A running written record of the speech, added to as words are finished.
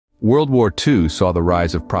World War II saw the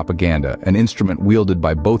rise of propaganda, an instrument wielded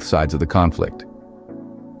by both sides of the conflict.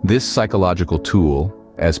 This psychological tool,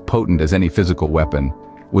 as potent as any physical weapon,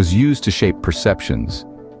 was used to shape perceptions,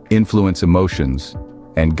 influence emotions,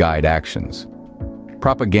 and guide actions.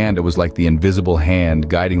 Propaganda was like the invisible hand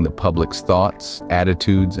guiding the public's thoughts,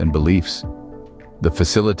 attitudes, and beliefs. The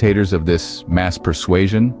facilitators of this mass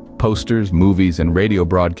persuasion, posters, movies, and radio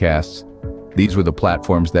broadcasts, these were the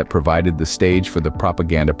platforms that provided the stage for the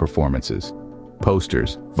propaganda performances.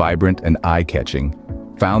 Posters, vibrant and eye-catching,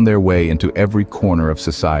 found their way into every corner of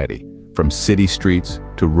society, from city streets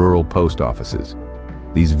to rural post offices.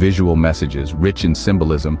 These visual messages, rich in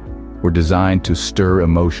symbolism, were designed to stir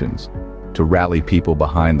emotions, to rally people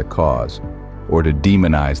behind the cause, or to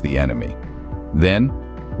demonize the enemy. Then,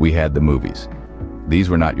 we had the movies. These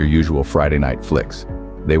were not your usual Friday night flicks.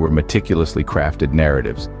 They were meticulously crafted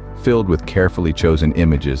narratives, filled with carefully chosen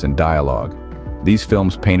images and dialogue. These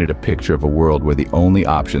films painted a picture of a world where the only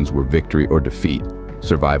options were victory or defeat,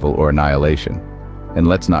 survival or annihilation. And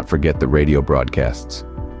let's not forget the radio broadcasts.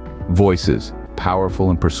 Voices,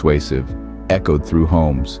 powerful and persuasive, echoed through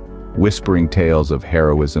homes, whispering tales of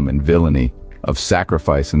heroism and villainy, of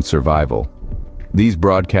sacrifice and survival. These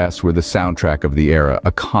broadcasts were the soundtrack of the era,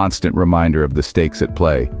 a constant reminder of the stakes at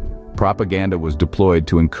play. Propaganda was deployed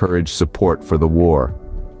to encourage support for the war.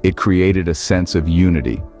 It created a sense of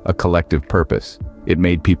unity, a collective purpose. It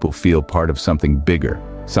made people feel part of something bigger,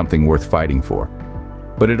 something worth fighting for.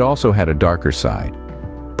 But it also had a darker side.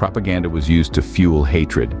 Propaganda was used to fuel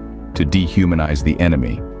hatred, to dehumanize the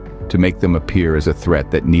enemy, to make them appear as a threat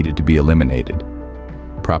that needed to be eliminated.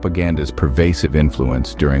 Propaganda's pervasive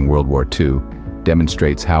influence during World War II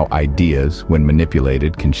demonstrates how ideas, when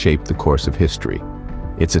manipulated, can shape the course of history.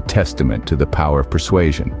 It's a testament to the power of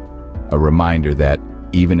persuasion, a reminder that,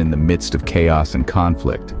 even in the midst of chaos and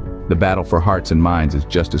conflict, the battle for hearts and minds is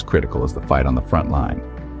just as critical as the fight on the front line.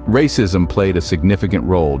 Racism played a significant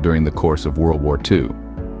role during the course of World War II.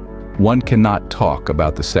 One cannot talk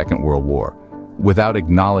about the Second World War without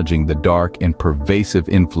acknowledging the dark and pervasive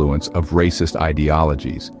influence of racist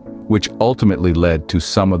ideologies, which ultimately led to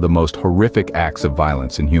some of the most horrific acts of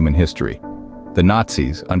violence in human history. The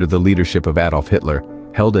Nazis, under the leadership of Adolf Hitler,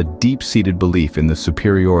 held a deep-seated belief in the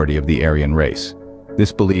superiority of the Aryan race.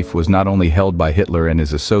 This belief was not only held by Hitler and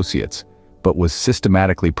his associates, but was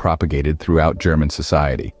systematically propagated throughout German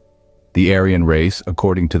society. The Aryan race,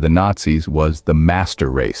 according to the Nazis, was the master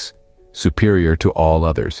race, superior to all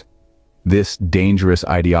others. This dangerous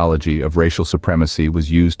ideology of racial supremacy was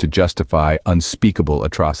used to justify unspeakable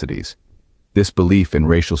atrocities. This belief in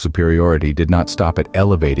racial superiority did not stop at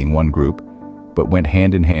elevating one group, but went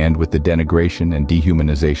hand in hand with the denigration and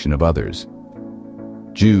dehumanization of others.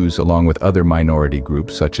 Jews, along with other minority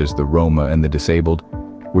groups such as the Roma and the disabled,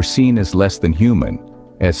 were seen as less than human,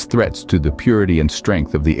 as threats to the purity and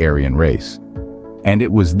strength of the Aryan race. And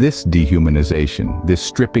it was this dehumanization, this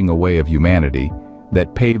stripping away of humanity,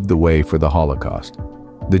 that paved the way for the Holocaust.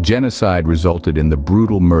 The genocide resulted in the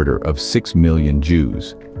brutal murder of 6 million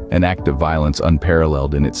Jews, an act of violence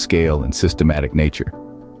unparalleled in its scale and systematic nature.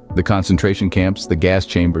 The concentration camps, the gas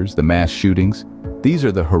chambers, the mass shootings, these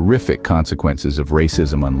are the horrific consequences of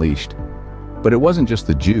racism unleashed. But it wasn't just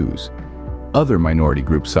the Jews. Other minority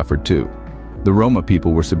groups suffered too. The Roma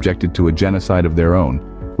people were subjected to a genocide of their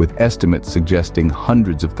own, with estimates suggesting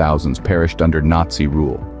hundreds of thousands perished under Nazi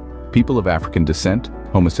rule. People of African descent,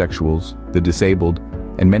 homosexuals, the disabled,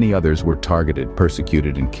 and many others were targeted,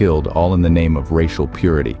 persecuted, and killed, all in the name of racial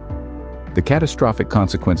purity. The catastrophic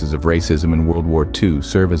consequences of racism in World War II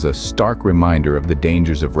serve as a stark reminder of the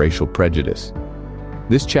dangers of racial prejudice.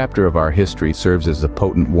 This chapter of our history serves as a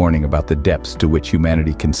potent warning about the depths to which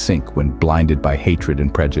humanity can sink when blinded by hatred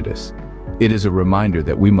and prejudice. It is a reminder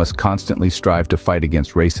that we must constantly strive to fight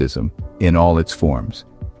against racism in all its forms,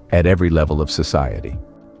 at every level of society.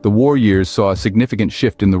 The war years saw a significant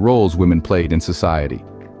shift in the roles women played in society.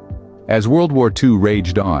 As World War II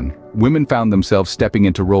raged on, women found themselves stepping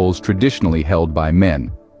into roles traditionally held by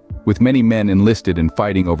men. With many men enlisted and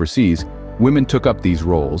fighting overseas, women took up these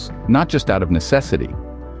roles, not just out of necessity,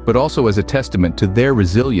 but also as a testament to their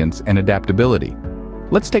resilience and adaptability.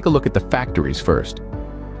 Let's take a look at the factories first.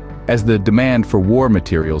 As the demand for war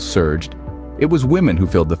materials surged, it was women who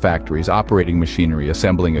filled the factories, operating machinery,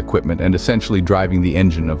 assembling equipment, and essentially driving the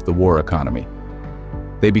engine of the war economy.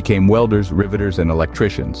 They became welders, riveters, and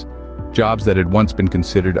electricians, jobs that had once been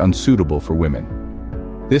considered unsuitable for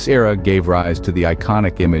women. This era gave rise to the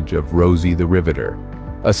iconic image of Rosie the Riveter,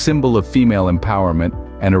 a symbol of female empowerment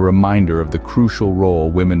and a reminder of the crucial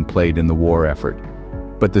role women played in the war effort.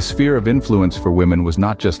 But the sphere of influence for women was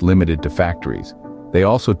not just limited to factories. They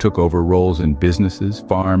also took over roles in businesses,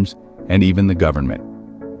 farms, and even the government.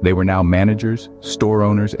 They were now managers, store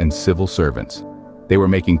owners, and civil servants. They were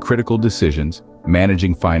making critical decisions,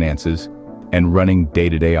 managing finances, and running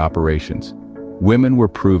day-to-day operations. Women were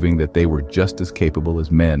proving that they were just as capable as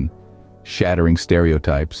men, shattering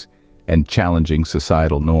stereotypes and challenging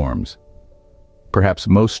societal norms. Perhaps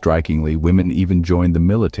most strikingly, women even joined the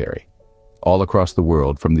military. All across the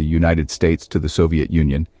world, from the United States to the Soviet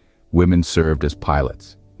Union, women served as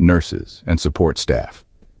pilots, nurses, and support staff.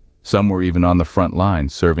 Some were even on the front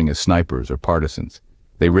lines, serving as snipers or partisans.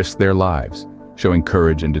 They risked their lives, showing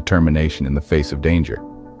courage and determination in the face of danger.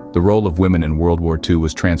 The role of women in World War II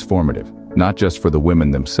was transformative, not just for the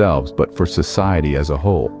women themselves, but for society as a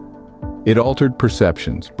whole. It altered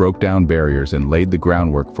perceptions, broke down barriers, and laid the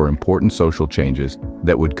groundwork for important social changes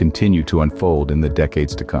that would continue to unfold in the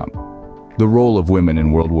decades to come. The role of women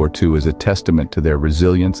in World War II is a testament to their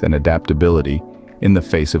resilience and adaptability in the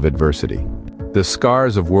face of adversity. The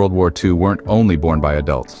scars of World War II weren't only borne by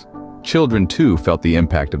adults. Children too felt the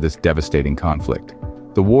impact of this devastating conflict.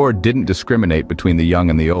 The war didn't discriminate between the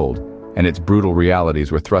young and the old, and its brutal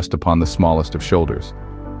realities were thrust upon the smallest of shoulders.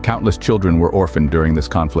 Countless children were orphaned during this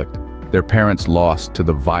conflict, their parents lost to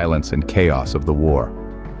the violence and chaos of the war.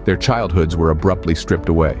 Their childhoods were abruptly stripped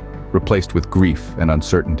away, replaced with grief and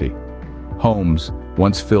uncertainty. Homes,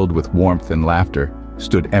 once filled with warmth and laughter,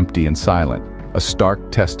 stood empty and silent, a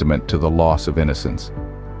stark testament to the loss of innocence.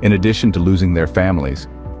 In addition to losing their families,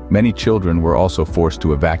 many children were also forced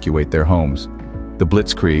to evacuate their homes. The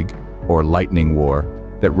Blitzkrieg, or Lightning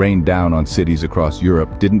War, that rained down on cities across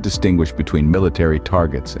Europe didn't distinguish between military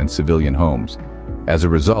targets and civilian homes. As a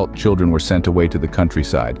result, children were sent away to the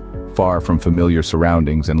countryside, far from familiar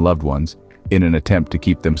surroundings and loved ones, in an attempt to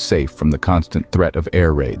keep them safe from the constant threat of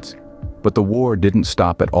air raids. But the war didn't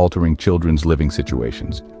stop at altering children's living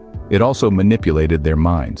situations. It also manipulated their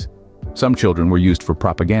minds. Some children were used for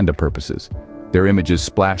propaganda purposes, their images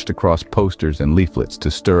splashed across posters and leaflets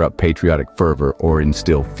to stir up patriotic fervor or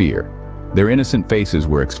instill fear. Their innocent faces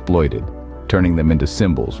were exploited, turning them into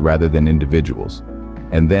symbols rather than individuals.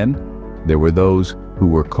 And then, there were those who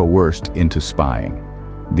were coerced into spying.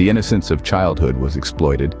 The innocence of childhood was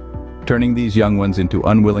exploited, turning these young ones into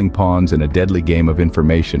unwilling pawns in a deadly game of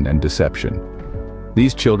information and deception.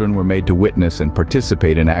 These children were made to witness and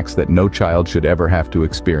participate in acts that no child should ever have to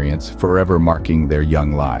experience, forever marking their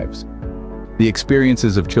young lives. The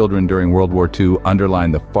experiences of children during World War II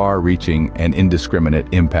underline the far-reaching and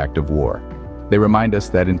indiscriminate impact of war. They remind us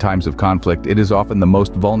that in times of conflict, it is often the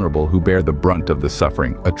most vulnerable who bear the brunt of the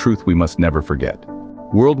suffering, a truth we must never forget.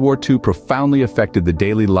 World War II profoundly affected the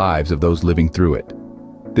daily lives of those living through it.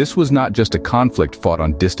 This was not just a conflict fought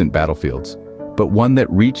on distant battlefields, but one that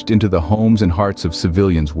reached into the homes and hearts of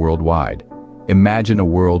civilians worldwide. Imagine a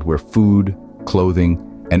world where food,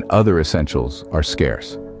 clothing, and other essentials are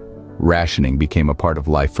scarce. Rationing became a part of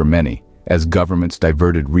life for many, as governments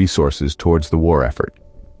diverted resources towards the war effort.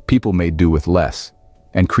 People made do with less,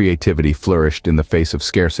 and creativity flourished in the face of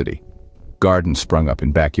scarcity. Gardens sprung up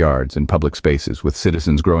in backyards and public spaces, with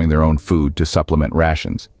citizens growing their own food to supplement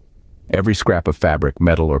rations. Every scrap of fabric,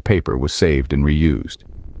 metal, or paper was saved and reused.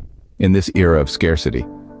 In this era of scarcity,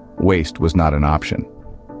 waste was not an option.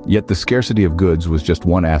 Yet the scarcity of goods was just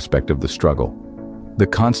one aspect of the struggle. The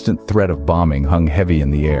constant threat of bombing hung heavy in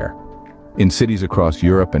the air. In cities across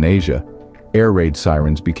Europe and Asia, air raid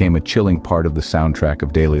sirens became a chilling part of the soundtrack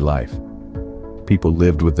of daily life. People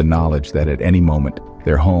lived with the knowledge that at any moment,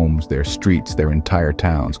 their homes, their streets, their entire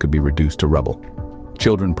towns could be reduced to rubble.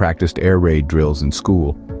 Children practiced air raid drills in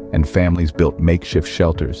school, and families built makeshift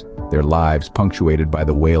shelters, their lives punctuated by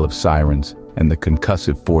the wail of sirens and the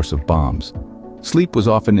concussive force of bombs. Sleep was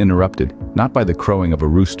often interrupted, not by the crowing of a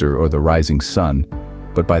rooster or the rising sun,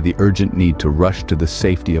 but by the urgent need to rush to the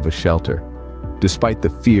safety of a shelter. Despite the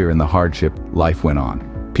fear and the hardship, life went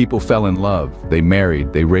on. People fell in love, they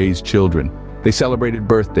married, they raised children, they celebrated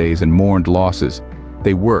birthdays and mourned losses.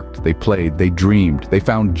 They worked, they played, they dreamed, they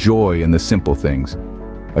found joy in the simple things.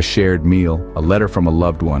 A shared meal, a letter from a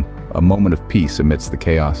loved one, a moment of peace amidst the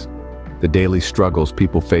chaos. The daily struggles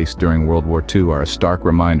people faced during World War II are a stark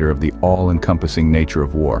reminder of the all-encompassing nature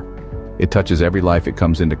of war. It touches every life it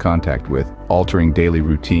comes into contact with, altering daily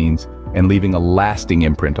routines and leaving a lasting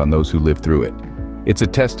imprint on those who live through it. It's a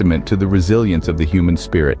testament to the resilience of the human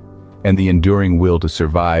spirit and the enduring will to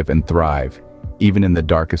survive and thrive, even in the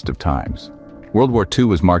darkest of times. World War II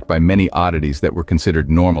was marked by many oddities that were considered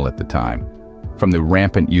normal at the time. From the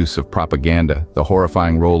rampant use of propaganda, the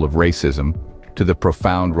horrifying role of racism, to the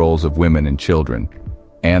profound roles of women and children,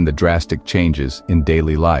 and the drastic changes in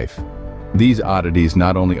daily life. These oddities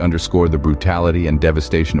not only underscore the brutality and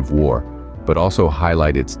devastation of war, but also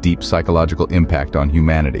highlight its deep psychological impact on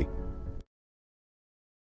humanity.